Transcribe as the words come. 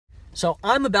So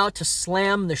I'm about to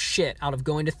slam the shit out of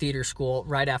going to theater school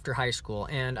right after high school,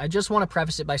 and I just want to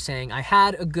preface it by saying I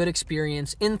had a good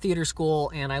experience in theater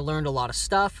school and I learned a lot of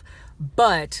stuff,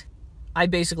 but I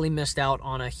basically missed out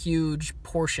on a huge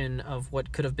portion of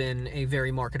what could have been a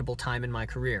very marketable time in my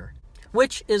career,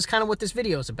 which is kind of what this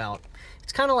video is about.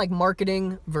 It's kind of like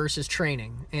marketing versus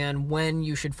training, and when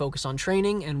you should focus on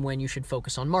training and when you should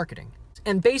focus on marketing.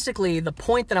 And basically, the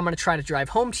point that I'm going to try to drive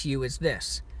home to you is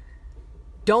this.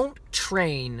 Don't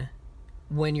train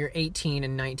when you're 18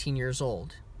 and 19 years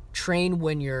old. Train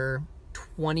when you're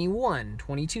 21,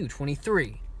 22,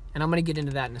 23. And I'm going to get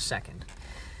into that in a second.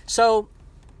 So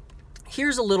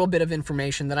here's a little bit of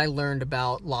information that I learned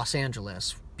about Los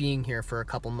Angeles, being here for a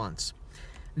couple months.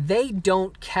 They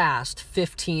don't cast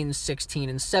 15, 16,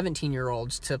 and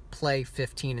 17-year-olds to play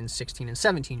 15 and 16 and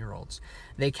 17-year-olds.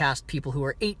 They cast people who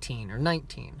are 18 or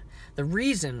 19. The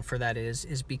reason for that is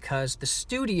because the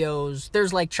studios,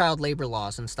 there's like child labor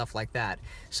laws and stuff like that.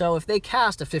 So if they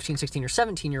cast a 15, 16, or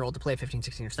 17-year-old to play a 15,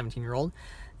 16, or 17-year-old,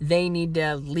 they need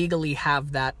to legally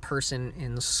have that person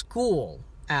in school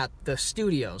at the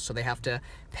studio. So they have to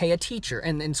pay a teacher,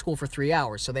 and in school for 3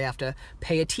 hours. So they have to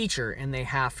pay a teacher, and they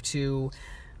have to,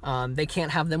 they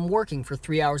can't have them working for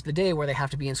 3 hours a day where they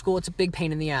have to be in school. It's a big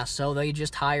pain in the ass. So they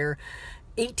just hire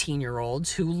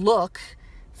 18-year-olds who look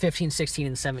 15, 16,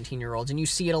 and 17-year-olds, and you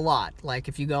see it a lot. Like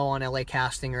if you go on LA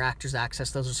Casting or Actors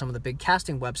Access, those are some of the big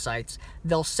casting websites,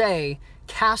 they'll say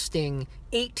casting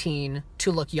 18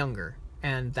 to look younger,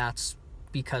 and that's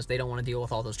because they don't want to deal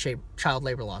with all those child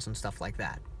labor laws and stuff like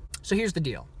that. So here's the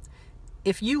deal.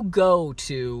 If you go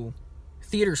to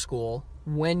theater school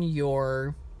when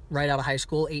you're right out of high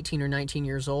school, 18 or 19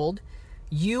 years old,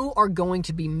 you are going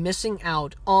to be missing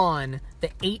out on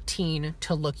the 18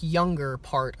 to look younger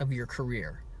part of your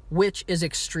career, which is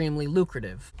extremely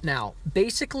lucrative. Now,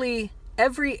 basically,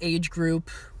 every age group,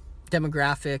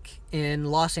 demographic in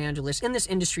Los Angeles, in this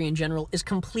industry in general, is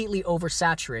completely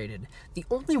oversaturated. The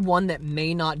only one that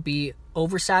may not be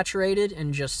oversaturated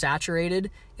and just saturated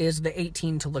is the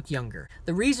 18 to look younger.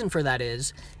 The reason for that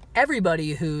is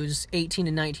everybody who's 18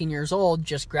 and 19 years old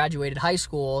just graduated high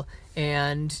school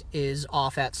and is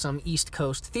off at some East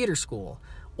Coast theater school,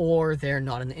 or they're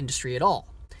not in the industry at all.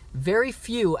 Very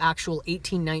few actual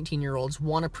 18, 19-year-olds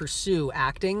want to pursue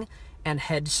acting and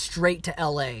head straight to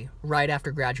LA right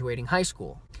after graduating high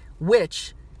school,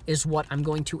 which is what I'm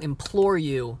going to implore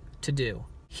you to do.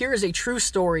 Here is a true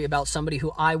story about somebody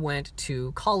who I went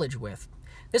to college with.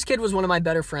 This kid was one of my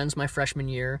better friends my freshman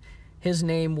year. His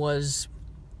name was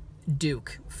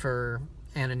Duke for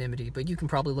anonymity, but you can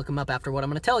probably look him up after what I'm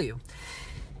going to tell you.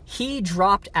 He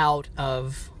dropped out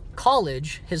of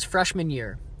college his freshman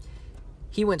year.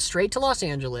 He went straight to Los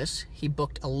Angeles. He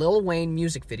booked a Lil Wayne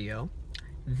music video.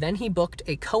 Then he booked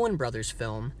a Coen Brothers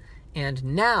film, and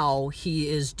now he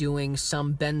is doing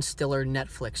some Ben Stiller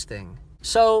Netflix thing.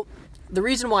 So the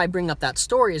reason why I bring up that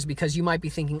story is because you might be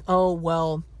thinking, oh,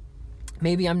 well,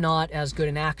 maybe I'm not as good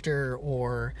an actor,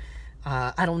 or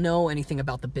I don't know anything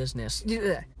about the business.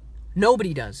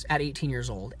 Nobody does at 18 years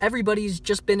old. Everybody's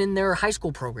just been in their high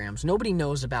school programs. Nobody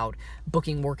knows about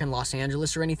booking work in Los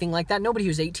Angeles or anything like that. Nobody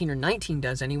who's 18 or 19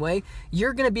 does anyway.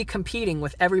 You're going to be competing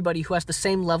with everybody who has the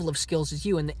same level of skills as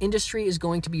you, and the industry is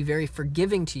going to be very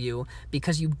forgiving to you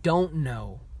because you don't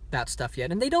know that stuff yet,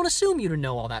 and they don't assume you to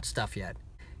know all that stuff yet.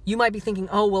 You might be thinking,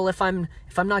 oh, well, if I'm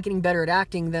not getting better at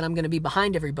acting, then I'm going to be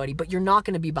behind everybody, but you're not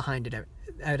going to be behind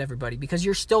at everybody, because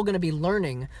you're still going to be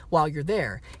learning while you're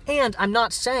there. And I'm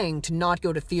not saying to not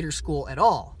go to theater school at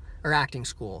all, or acting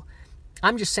school.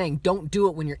 I'm just saying don't do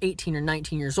it when you're 18 or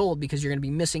 19 years old, because you're going to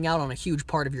be missing out on a huge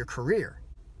part of your career.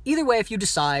 Either way, if you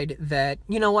decide that,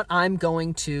 you know what, I'm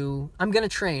going to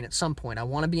train at some point. I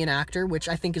want to be an actor, which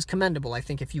I think is commendable. I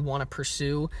think if you want to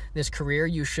pursue this career,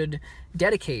 you should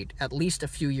dedicate at least a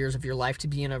few years of your life to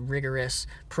be in a rigorous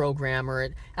program, or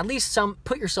at least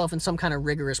put yourself in some kind of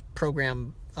rigorous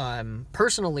program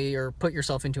personally, or put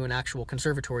yourself into an actual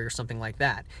conservatory or something like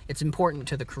that. It's important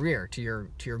to the career, to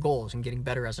your goals and getting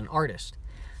better as an artist.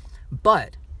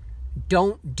 But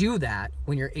don't do that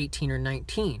when you're 18 or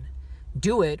 19.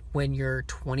 Do it when you're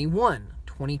 21,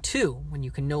 22, when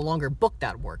you can no longer book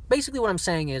that work. Basically what I'm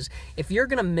saying is, if you're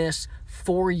going to miss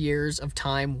 4 years of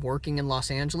time working in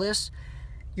Los Angeles,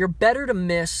 you're better to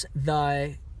miss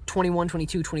the 21,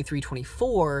 22, 23,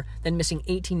 24 than missing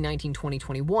 18, 19, 20,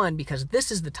 21, because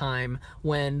this is the time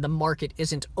when the market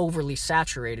isn't overly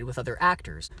saturated with other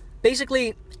actors.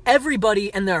 Basically,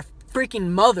 everybody and their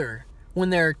freaking mother when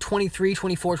they're 23,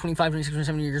 24, 25, 26,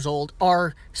 27 years old,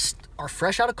 are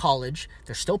fresh out of college.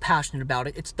 They're still passionate about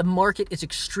it. The market is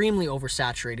extremely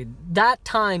oversaturated. That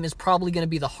time is probably going to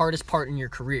be the hardest part in your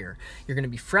career. You're going to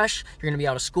be fresh, you're going to be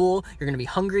out of school, you're going to be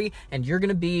hungry, and you're going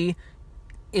to be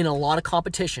in a lot of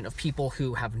competition of people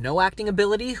who have no acting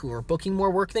ability, who are booking more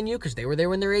work than you because they were there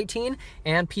when they're 18,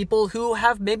 and people who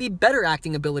have maybe better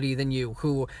acting ability than you,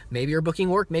 who maybe are booking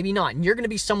work, maybe not. And you're going to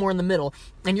be somewhere in the middle,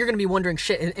 and you're going to be wondering,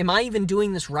 shit, am I even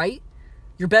doing this right?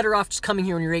 You're better off just coming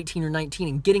here when you're 18 or 19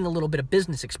 and getting a little bit of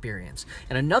business experience.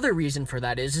 And another reason for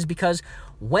that is because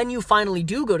when you finally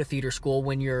do go to theater school,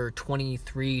 when you're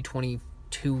 23, 22,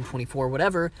 24,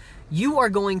 whatever, you are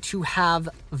going to have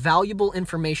valuable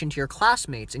information to your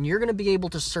classmates, and you're going to be able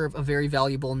to serve a very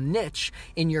valuable niche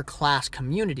in your class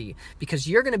community because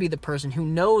you're going to be the person who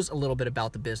knows a little bit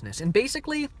about the business. And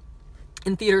basically,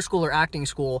 in theater school or acting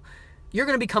school, you're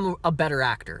going to become a better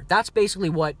actor. That's basically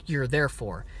what you're there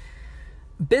for.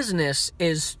 Business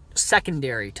is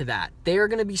secondary to that. They are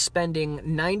going to be spending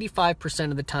 95%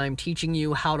 of the time teaching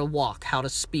you how to walk, how to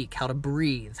speak, how to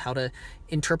breathe, how to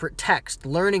interpret text,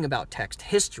 learning about text,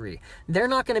 history. They're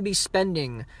not going to be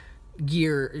spending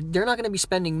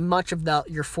much of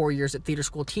your 4 years at theater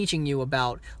school teaching you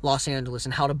about Los Angeles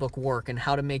and how to book work and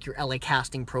how to make your LA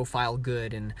casting profile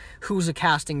good and who's a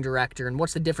casting director and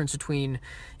what's the difference between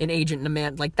an agent and a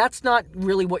man. Like, that's not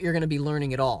really what you're going to be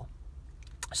learning at all.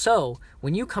 So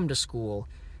when you come to school,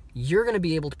 you're going to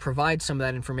be able to provide some of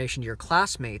that information to your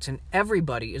classmates, and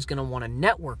everybody is going to want to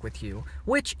network with you,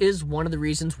 which is one of the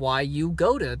reasons why you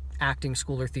go to acting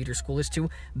school or theater school, is to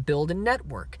build a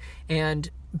network. And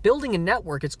building a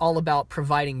network, it's all about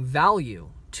providing value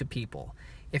to people.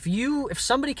 If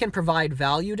somebody can provide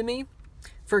value to me,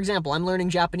 for example, I'm learning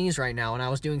Japanese right now, and I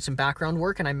was doing some background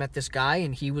work, and I met this guy,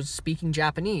 and he was speaking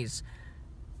Japanese.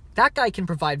 That guy can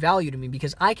provide value to me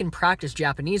because I can practice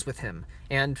Japanese with him,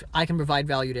 and I can provide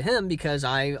value to him because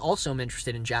I also am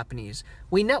interested in Japanese.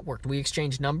 We networked, we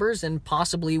exchanged numbers, and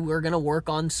possibly we're going to work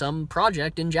on some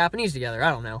project in Japanese together.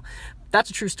 I don't know. That's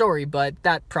a true story, but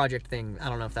that project thing, I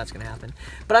don't know if that's going to happen.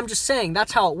 But I'm just saying,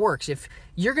 that's how it works. If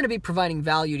you're going to be providing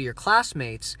value to your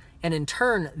classmates, and in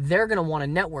turn, they're going to want to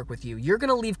network with you, you're going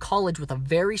to leave college with a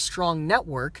very strong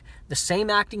network, the same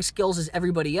acting skills as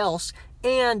everybody else,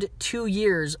 and 2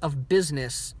 years of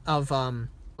business, of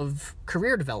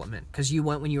career development, because you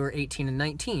went when you were 18 and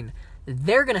 19.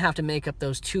 They're going to have to make up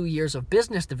those 2 years of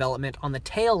business development on the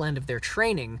tail end of their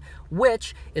training,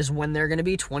 which is when they're going to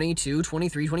be 22,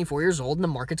 23, 24 years old, and the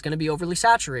market's going to be overly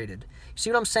saturated.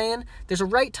 See what I'm saying? There's a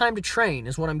right time to train,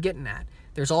 is what I'm getting at.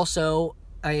 There's also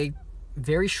a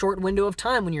very short window of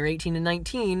time when you're 18 and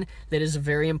 19 that is a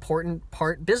very important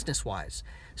part business-wise.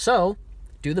 So,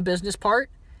 do the business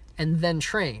part, and then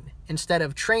train, instead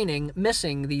of training,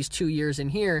 missing these 2 years in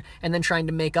here, and then trying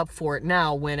to make up for it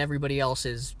now when everybody else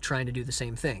is trying to do the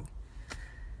same thing.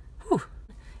 Whew.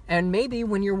 And maybe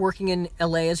when you're working in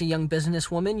LA as a young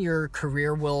businesswoman, your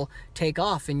career will take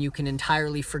off and you can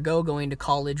entirely forgo going to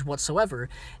college whatsoever,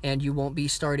 and you won't be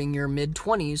starting your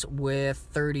mid-20s with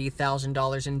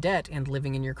 $30,000 in debt and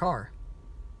living in your car.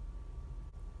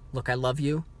 Look, I love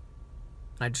you.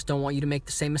 I just don't want you to make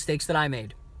the same mistakes that I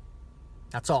made.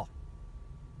 That's all.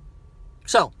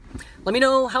 So, let me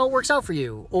know how it works out for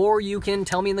you, or you can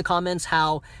tell me in the comments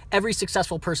how every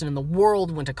successful person in the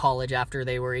world went to college after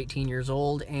they were 18 years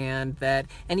old, and that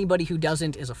anybody who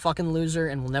doesn't is a fucking loser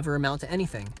and will never amount to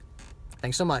anything.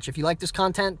 Thanks so much. If you like this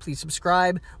content, please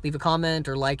subscribe, leave a comment,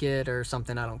 or like it, or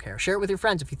something. I don't care. Share it with your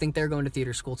friends if you think they're going to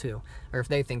theater school too, or if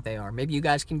they think they are. Maybe you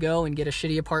guys can go and get a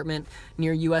shitty apartment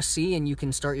near USC and you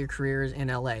can start your careers in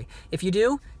LA. If you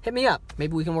do, hit me up.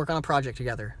 Maybe we can work on a project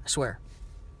together. I swear.